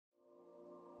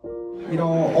You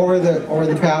know, over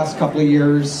the past couple of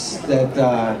years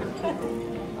that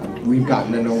we've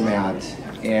gotten to know Matt,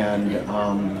 and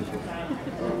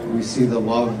we see the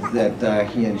love that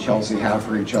he and Chelsea have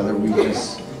for each other. We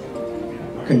just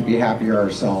couldn't be happier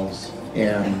ourselves,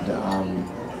 and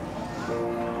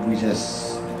we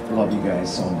just love you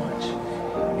guys so much.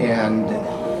 And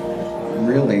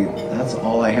really, that's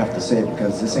all I have to say,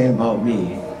 because this ain't about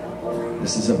me.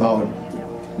 This is about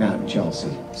Matt and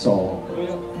Chelsea. So,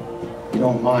 if you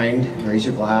don't mind, raise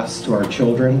your glass to our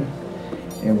children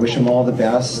and wish them all the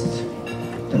best,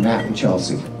 to Matt and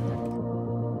Chelsea.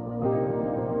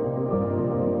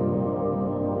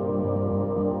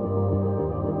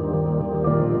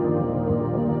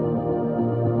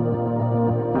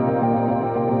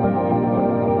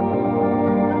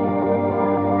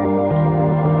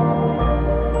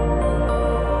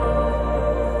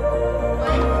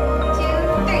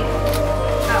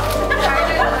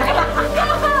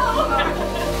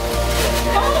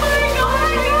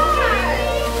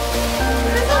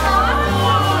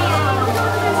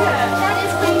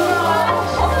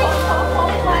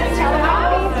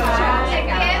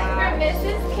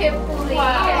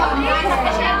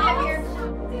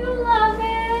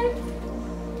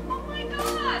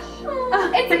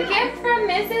 It's a gift from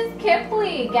Mrs.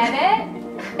 Kipley, get it?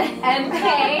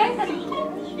 M.K.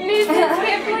 Mrs.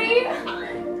 Kipley.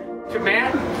 To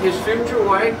Matt, his future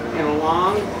wife, and a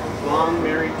long, long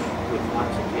marriage with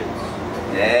lots of kids.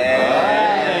 Yes!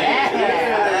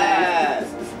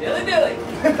 Dilly dilly!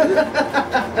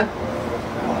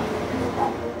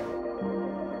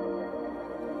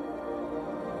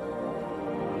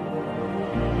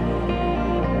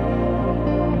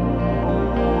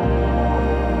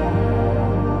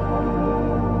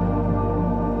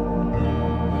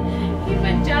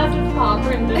 Even Jasmine's paw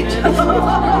printed it.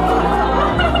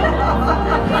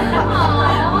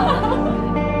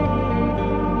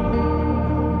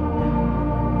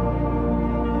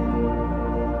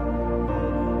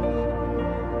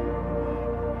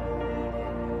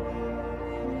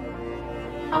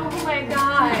 Oh my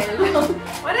god.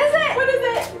 What is it? What is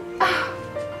it?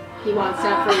 He wants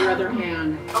that for your other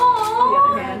hand. Oh.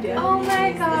 The other hand, yeah. Oh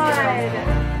my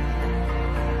god.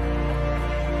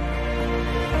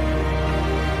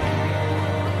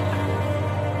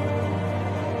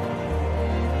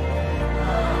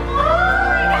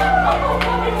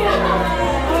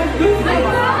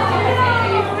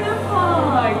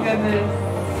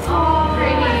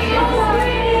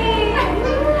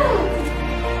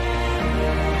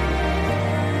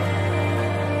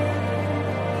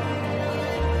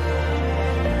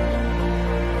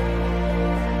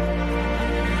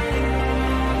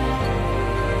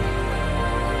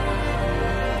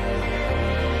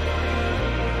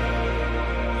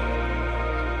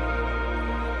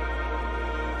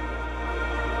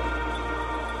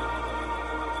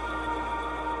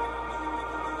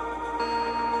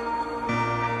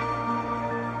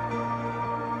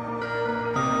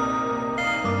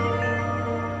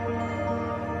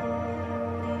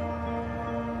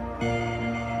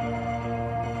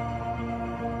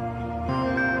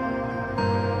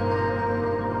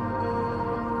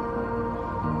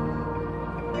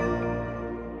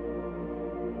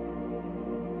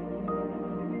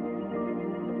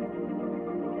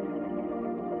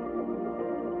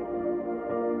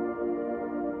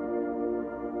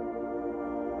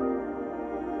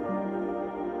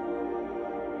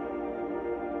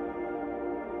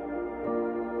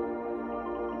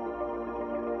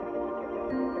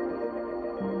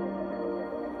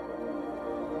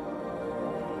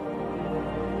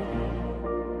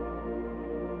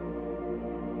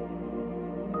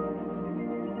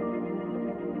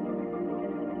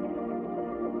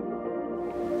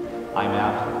 I,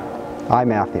 Matthew, I,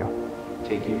 Matthew,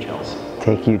 take you, Chelsea,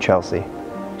 take you, Chelsea,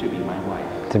 to be my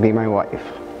wife. to be my wife.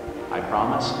 I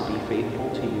promise to be faithful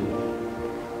to you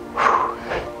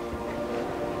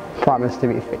Promise to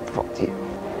be faithful to you.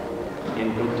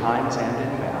 in good times and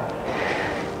in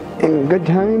bad, In good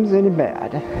times and in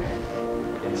bad.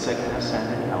 in sickness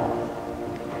and in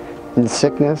health, In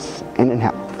sickness and in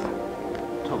health.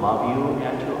 to love you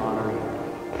and to honor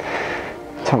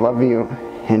you To love you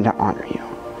and to honor you.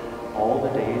 all the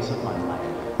days of my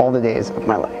life. All the days of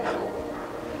my life.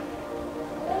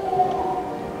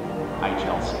 I,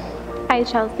 Chelsea, I,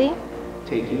 Chelsea,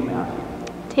 take you, Matthew,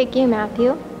 take you,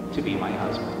 Matthew, to be my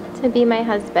husband. to be my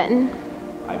husband.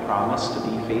 I promise to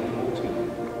be faithful to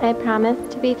you I promise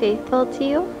to be faithful to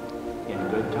you in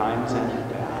good times and in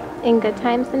bad, in good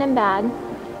times and in bad,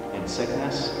 in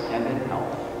sickness and in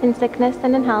health, in sickness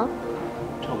and in health,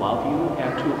 to love you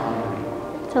and to honor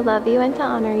you to love you and to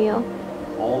honor you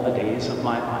all the days of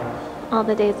my life. all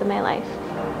the days of my life.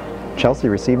 Chelsea,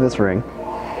 receive this ring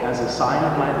as a sign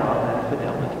of my love and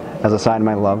fidelity. as a sign of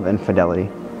my love and fidelity.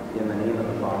 In the name of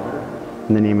the Father,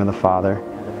 In the name of the Father,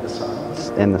 and of the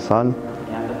Son, and the Son,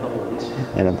 and of the Holy Spirit.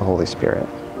 and of the Holy Spirit.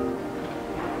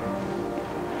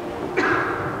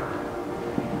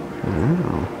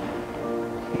 Wow.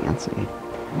 Fancy.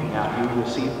 Now you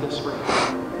receive this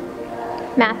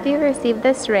ring Matthew, receive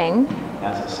this ring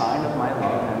as a sign of my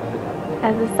love and fidelity.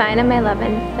 as a sign of my love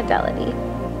and fidelity.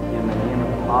 In the name of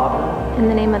the Father, In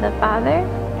the name of the Father,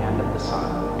 and of the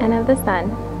Son, and of the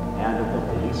Son, and of the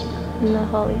Holy Spirit. and the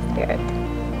Holy Spirit.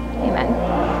 Amen.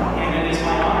 And it is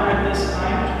my honor at this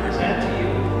time to present to you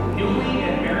newly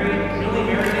married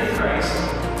in Christ,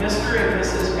 Mr. and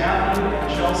Mrs. Matthew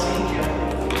and Chelsea Gill.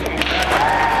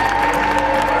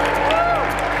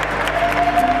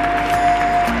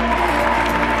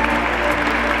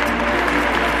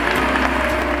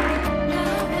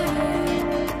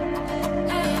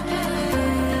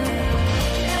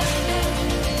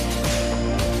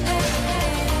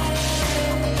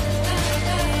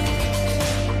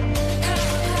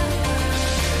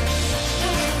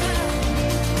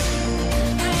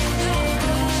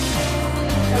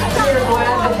 We're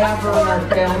glad to have her in our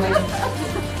family,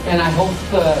 and I hope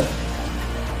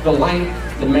the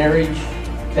life, the marriage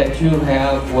that you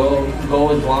have will go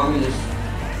as long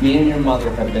as me and your mother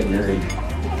have been married.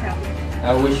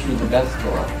 I wish you the best of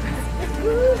luck.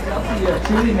 You have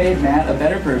truly made Matt a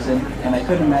better person, and I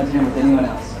couldn't imagine him with anyone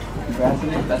else. Congrats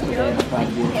on your special day, and I'm proud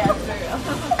of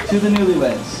you. To the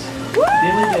newlyweds,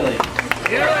 Dilly Dilly.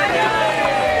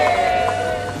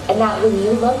 And that when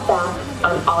you look back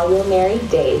on all your married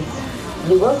days,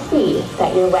 you will see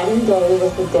that your wedding day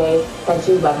was the day that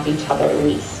you loved each other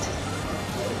least.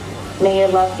 May your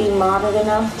love be modern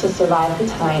enough to survive the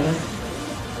times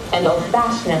and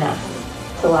old-fashioned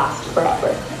enough to last forever.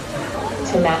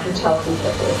 To Matt and Chelsea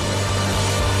Clippers.